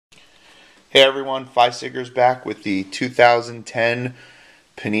Hey everyone, Five Siggers back with the 2010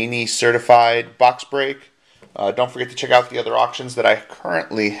 Panini Certified Box Break. Don't forget to check out the other auctions that I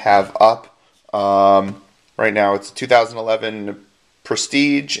currently have up. Right now it's 2011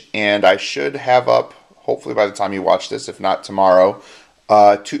 Prestige, and I should have up, hopefully by the time you watch this, if not tomorrow,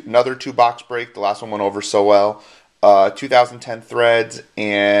 another two box break. The last one went over so well. 2010 Threads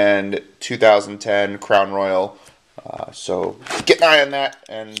and 2010 Crown Royal. So get an eye on that,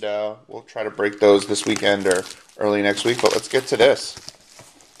 and we'll try to break those this weekend or early next week. But let's get to this.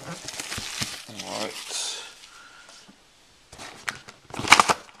 All right.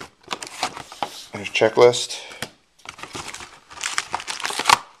 Here's checklist.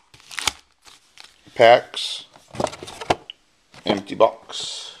 Packs. Empty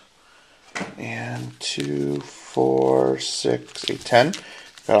box. And 2, 4, 6, 8, 10.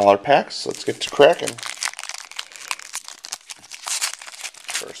 Got all our packs. Let's get to cracking.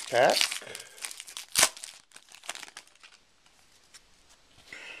 First pack.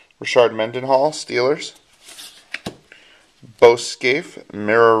 Rashard Mendenhall, Steelers. Bo Scaife,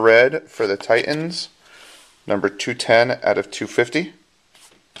 Mirror Red for the Titans. Number 210 out of 250.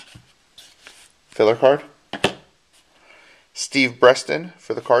 Filler card. Steve Breston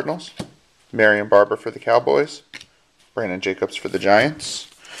for the Cardinals. Marion Barber for the Cowboys. Brandon Jacobs for the Giants.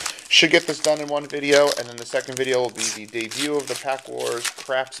 Should get this done in one video, and then the second video will be the debut of the Pack Wars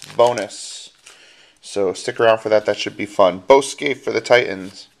Craps bonus. So stick around for that. That should be fun. Bo Scaife for the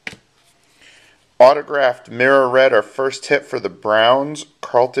Titans. Autographed Mirror Red, our first hit for the Browns.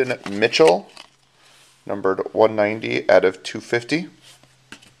 Carlton Mitchell, numbered 190 out of 250.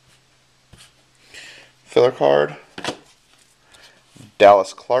 Filler card.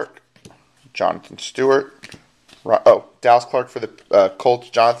 Dallas Clark. Jonathan Stewart. Dallas Clark for the Colts,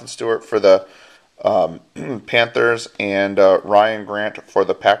 Jonathan Stewart for the Panthers, and Ryan Grant for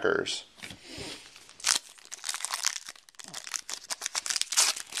the Packers.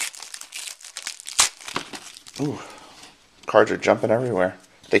 Ooh, cards are jumping everywhere.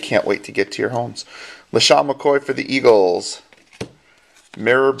 They can't wait to get to your homes. LaShawn McCoy for the Eagles.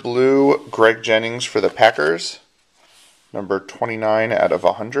 Mirror Blue, Greg Jennings for the Packers. Number 29 out of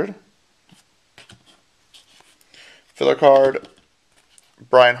 100. Filler card,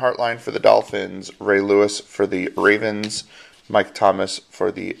 Brian Hartline for the Dolphins, Ray Lewis for the Ravens, Mike Thomas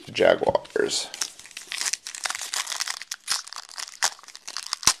for the Jaguars.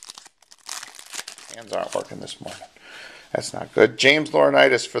 Hands aren't working this morning. That's not good. James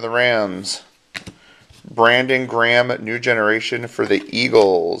Laurinaitis for the Rams. Brandon Graham, New Generation for the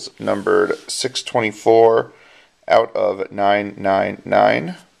Eagles, numbered 624 out of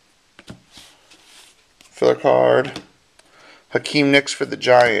 999. Filler card. Hakeem Nicks for the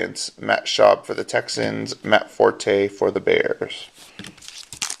Giants, Matt Schaub for the Texans, Matt Forte for the Bears.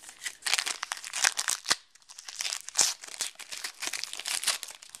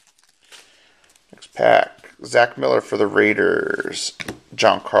 Next pack, Zach Miller for the Raiders,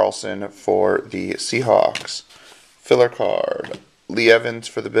 John Carlson for the Seahawks. Filler card, Lee Evans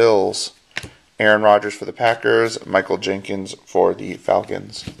for the Bills, Aaron Rodgers for the Packers, Michael Jenkins for the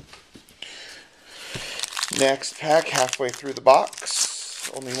Falcons. Next pack, halfway through the box.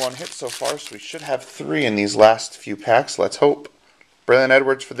 Only one hit so far, so we should have 3 in these last few packs. Let's hope. Braylon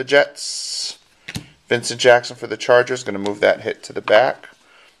Edwards for the Jets. Vincent Jackson for the Chargers. Going to move that hit to the back.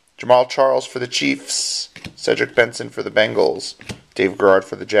 Jamal Charles for the Chiefs. Cedric Benson for the Bengals. Dave Garrard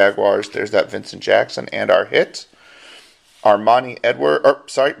for the Jaguars. There's that Vincent Jackson and our hit. Brandon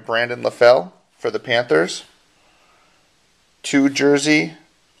LaFell for the Panthers. 2 jersey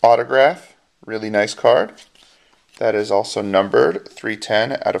autograph. Really nice card. That is also numbered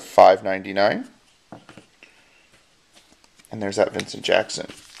 310 out of 599. And there's that Vincent Jackson.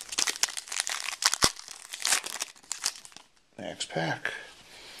 Next pack.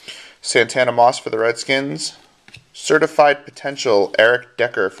 Santana Moss for the Redskins. Certified Potential Eric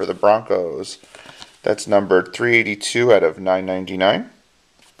Decker for the Broncos. That's numbered 382 out of 999.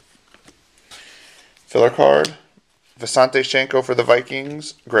 Filler card. Visante Shenko for the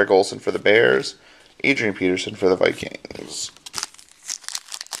Vikings, Greg Olsen for the Bears, Adrian Peterson for the Vikings.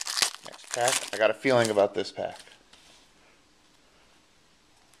 Next pack. I got a feeling about this pack.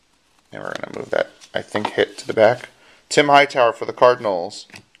 And we're going to move that, I think, hit to the back. Tim Hightower for the Cardinals,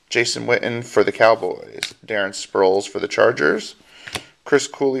 Jason Witten for the Cowboys, Darren Sproles for the Chargers, Chris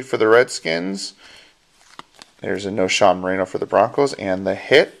Cooley for the Redskins. There's a Sean Moreno for the Broncos, and the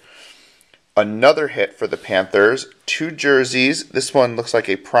hit. Another hit for the Panthers. 2 jerseys. This one looks like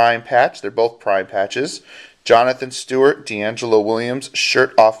a prime patch. They're both prime patches. Jonathan Stewart, D'Angelo Williams,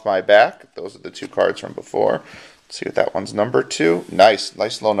 Shirt Off My Back. Those are the 2 cards from before. Let's see what that one's number 2.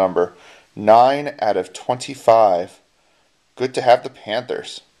 Nice low number. 9 out of 25. Good to have the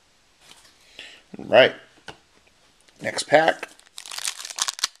Panthers. All right. Next pack.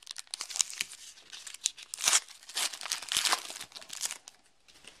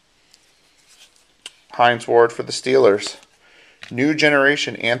 Hines Ward for the Steelers. New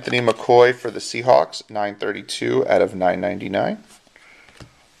generation Anthony McCoy for the Seahawks. 932 out of 999.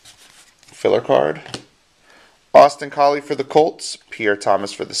 Filler card. Austin Collie for the Colts. Pierre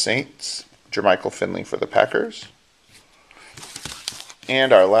Thomas for the Saints. Jermichael Finley for the Packers.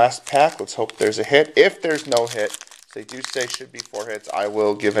 And our last pack. Let's hope there's a hit. If there's no hit, they do say should be 4 hits. I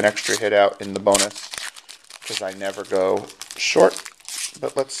will give an extra hit out in the bonus because I never go short.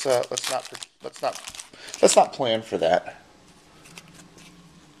 But let's not plan for that.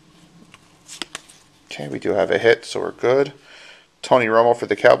 Okay, we do have a hit, so we're good. Tony Romo for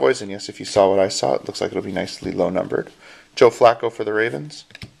the Cowboys, and yes, if you saw what I saw, it looks like it'll be nicely low numbered. Joe Flacco for the Ravens.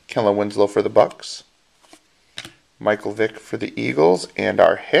 Kellen Winslow for the Bucks. Michael Vick for the Eagles, and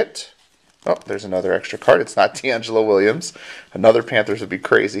our hit. Oh, there's another extra card. It's not D'Angelo Williams. Another Panthers would be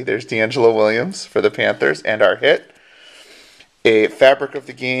crazy. There's D'Angelo Williams for the Panthers, and our hit. A Fabric of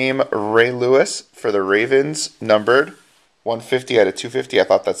the Game, Ray Lewis for the Ravens, numbered 150 out of 250. I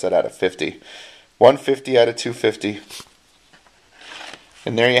thought that said out of 50. 150 out of 250.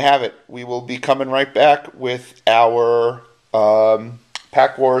 And there you have it. We will be coming right back with our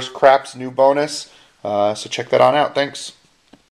Pack Wars Craps new bonus. So check that on out. Thanks.